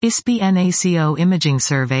ISPY-NACO Imaging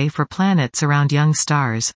Survey for Planets Around Young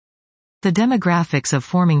Stars. The Demographics of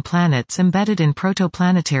Forming Planets Embedded in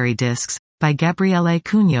Protoplanetary Disks, by Gabriele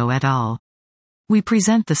Cugno et al. We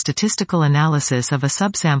present the statistical analysis of a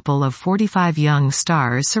subsample of 45 young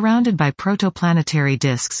stars surrounded by protoplanetary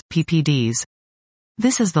disks, PPDs.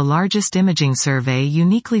 This is the largest imaging survey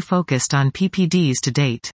uniquely focused on PPDs to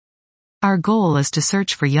date. Our goal is to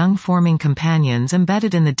search for young forming companions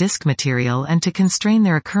embedded in the disk material and to constrain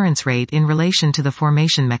their occurrence rate in relation to the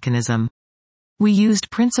formation mechanism. We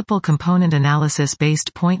used principal component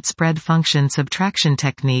analysis-based point spread function subtraction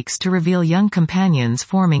techniques to reveal young companions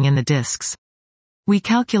forming in the disks. We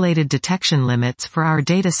calculated detection limits for our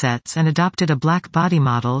datasets and adopted a black body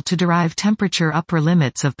model to derive temperature upper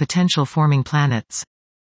limits of potential forming planets.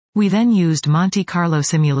 We then used Monte Carlo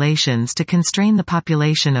simulations to constrain the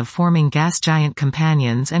population of forming gas giant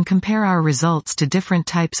companions and compare our results to different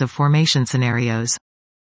types of formation scenarios.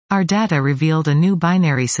 Our data revealed a new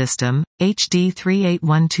binary system, HD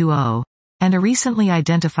 38120, and a recently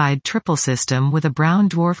identified triple system with a brown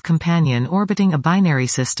dwarf companion orbiting a binary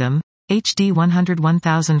system, HD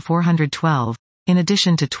 101412, in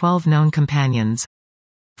addition to 12 known companions.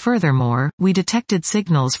 Furthermore, we detected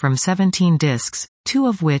signals from 17 disks, 2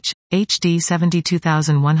 of which, HD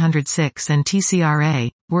 72106 and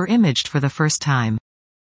TCRA, were imaged for the first time.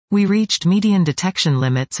 We reached median detection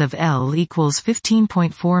limits of L equals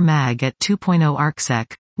 15.4 mag at 2.0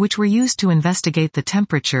 arcsec, which were used to investigate the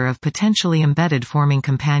temperature of potentially embedded forming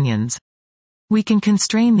companions. We can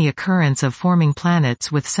constrain the occurrence of forming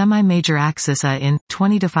planets with semi-major axis A in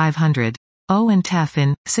 20 to 500, O and TEF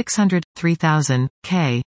in 600, 3000,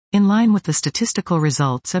 K, in line with the statistical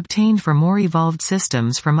results obtained for more evolved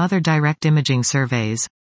systems from other direct imaging surveys.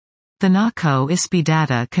 The NACO ISPY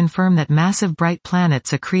data confirm that massive bright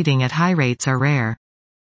planets accreting at high rates are rare.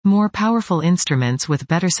 More powerful instruments with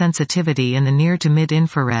better sensitivity in the near to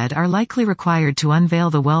mid-infrared are likely required to unveil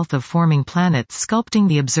the wealth of forming planets sculpting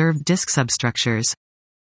the observed disk substructures.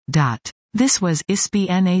 This was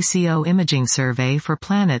ISPY-NACO Imaging Survey for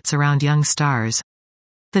Planets Around Young Stars.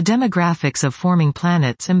 The Demographics of Forming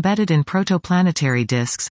Planets Embedded in Protoplanetary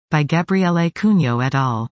Disks, by Gabriele Cugno et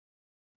al.